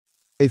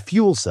A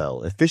fuel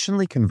cell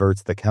efficiently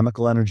converts the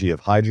chemical energy of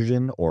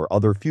hydrogen or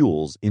other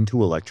fuels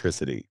into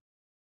electricity.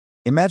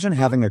 Imagine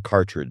having a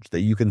cartridge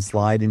that you can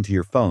slide into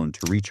your phone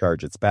to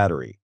recharge its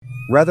battery,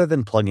 rather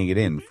than plugging it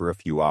in for a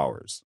few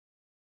hours.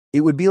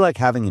 It would be like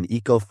having an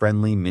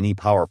eco-friendly mini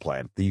power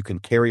plant that you can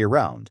carry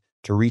around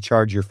to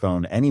recharge your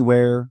phone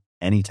anywhere,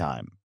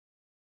 anytime.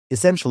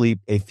 Essentially,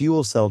 a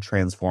fuel cell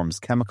transforms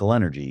chemical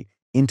energy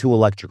into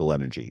electrical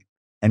energy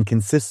and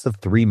consists of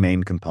three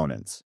main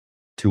components: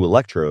 two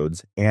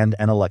electrodes and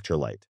an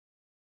electrolyte.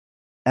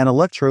 An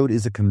electrode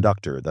is a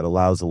conductor that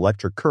allows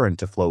electric current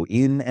to flow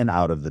in and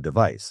out of the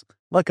device,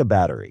 like a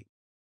battery.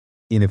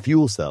 In a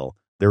fuel cell,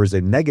 there is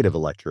a negative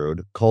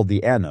electrode called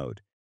the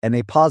anode and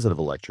a positive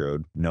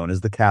electrode known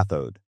as the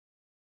cathode.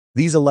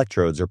 These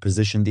electrodes are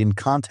positioned in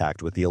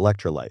contact with the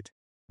electrolyte,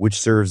 which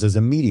serves as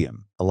a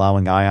medium,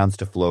 allowing ions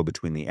to flow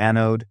between the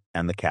anode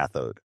and the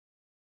cathode.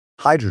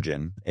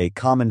 Hydrogen, a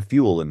common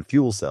fuel in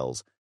fuel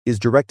cells, is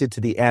directed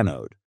to the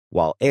anode,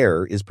 while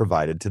air is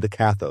provided to the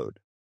cathode.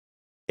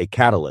 A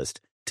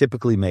catalyst,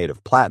 typically made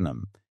of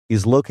platinum,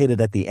 is located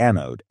at the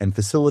anode and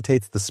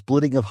facilitates the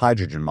splitting of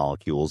hydrogen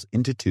molecules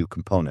into two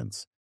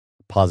components: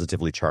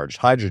 positively charged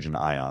hydrogen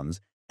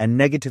ions and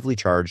negatively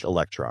charged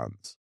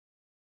electrons.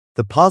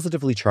 The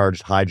positively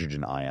charged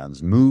hydrogen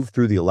ions move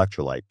through the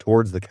electrolyte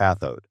towards the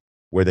cathode,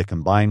 where they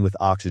combine with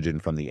oxygen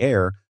from the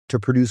air to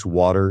produce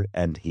water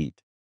and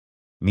heat.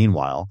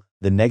 Meanwhile,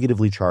 the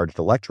negatively charged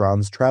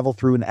electrons travel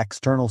through an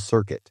external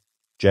circuit,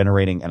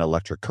 generating an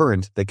electric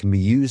current that can be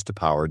used to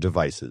power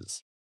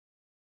devices.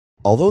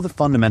 Although the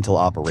fundamental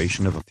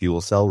operation of a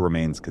fuel cell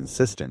remains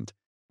consistent,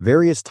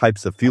 various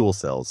types of fuel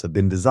cells have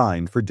been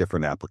designed for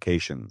different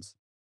applications.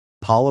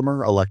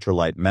 Polymer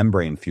electrolyte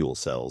membrane fuel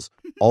cells,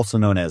 also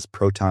known as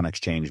proton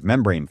exchange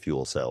membrane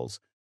fuel cells,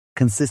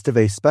 consist of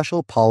a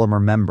special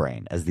polymer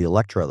membrane as the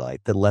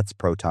electrolyte that lets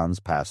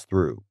protons pass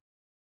through.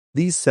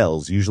 These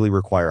cells usually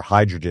require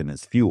hydrogen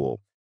as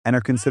fuel and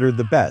are considered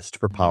the best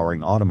for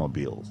powering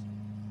automobiles,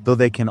 though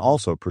they can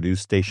also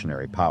produce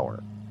stationary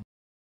power.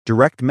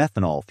 Direct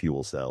methanol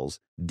fuel cells,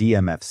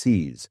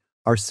 DMFCs,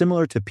 are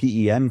similar to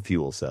PEM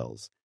fuel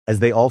cells, as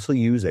they also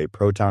use a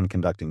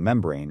proton-conducting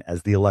membrane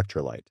as the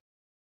electrolyte.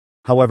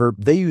 However,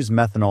 they use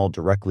methanol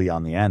directly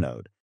on the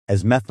anode,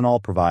 as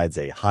methanol provides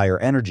a higher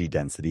energy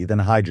density than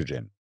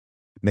hydrogen,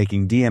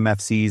 making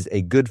DMFCs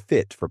a good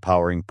fit for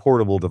powering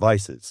portable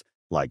devices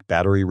like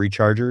battery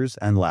rechargers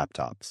and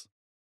laptops.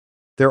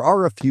 There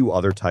are a few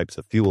other types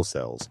of fuel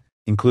cells,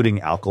 including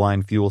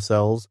alkaline fuel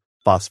cells,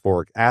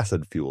 phosphoric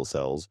acid fuel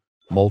cells,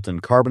 molten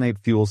carbonate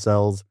fuel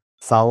cells,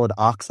 solid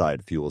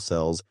oxide fuel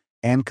cells,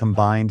 and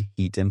combined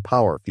heat and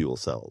power fuel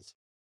cells.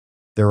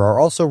 There are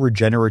also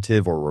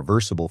regenerative or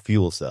reversible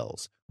fuel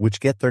cells, which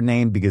get their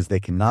name because they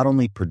can not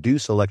only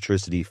produce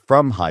electricity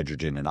from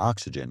hydrogen and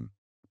oxygen,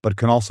 but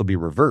can also be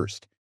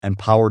reversed and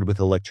powered with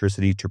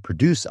electricity to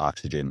produce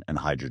oxygen and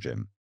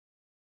hydrogen.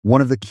 One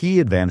of the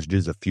key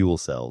advantages of fuel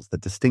cells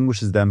that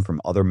distinguishes them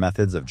from other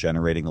methods of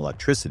generating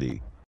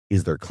electricity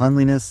is their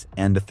cleanliness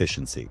and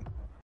efficiency.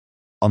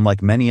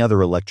 Unlike many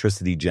other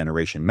electricity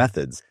generation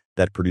methods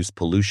that produce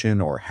pollution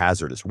or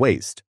hazardous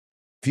waste,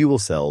 fuel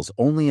cells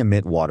only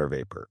emit water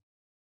vapor.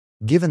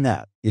 Given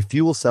that, if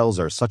fuel cells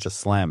are such a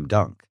slam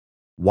dunk,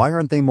 why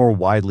aren't they more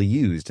widely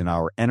used in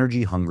our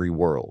energy-hungry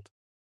world?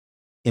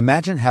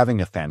 Imagine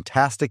having a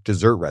fantastic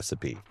dessert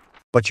recipe,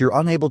 but you're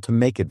unable to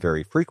make it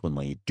very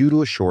frequently due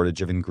to a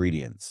shortage of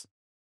ingredients.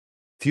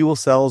 Fuel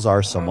cells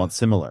are somewhat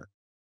similar.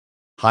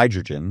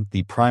 Hydrogen,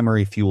 the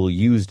primary fuel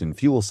used in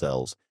fuel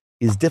cells,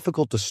 is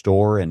difficult to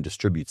store and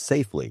distribute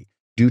safely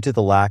due to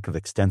the lack of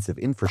extensive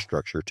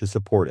infrastructure to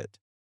support it.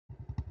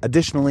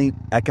 Additionally,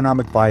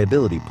 economic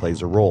viability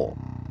plays a role,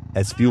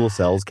 as fuel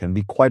cells can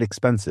be quite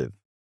expensive,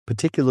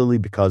 particularly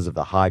because of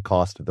the high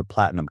cost of the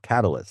platinum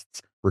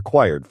catalysts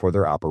required for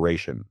their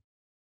operation.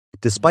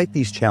 Despite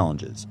these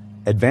challenges,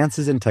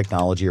 advances in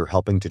technology are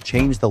helping to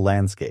change the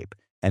landscape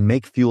and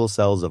make fuel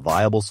cells a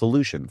viable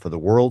solution for the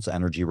world's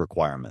energy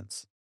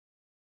requirements.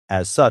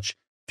 As such,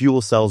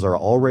 fuel cells are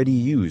already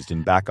used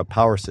in backup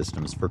power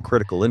systems for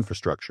critical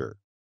infrastructure,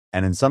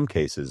 and in some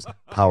cases,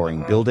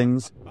 powering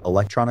buildings,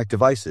 electronic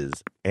devices,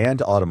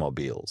 and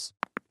automobiles.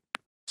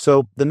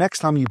 So, the next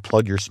time you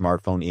plug your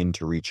smartphone in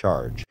to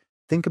recharge,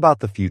 think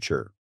about the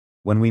future,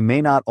 when we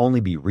may not only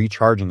be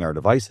recharging our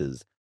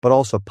devices, but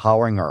also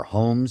powering our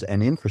homes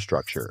and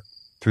infrastructure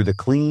through the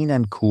clean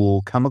and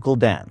cool chemical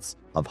dance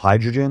of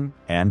hydrogen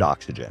and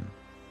oxygen.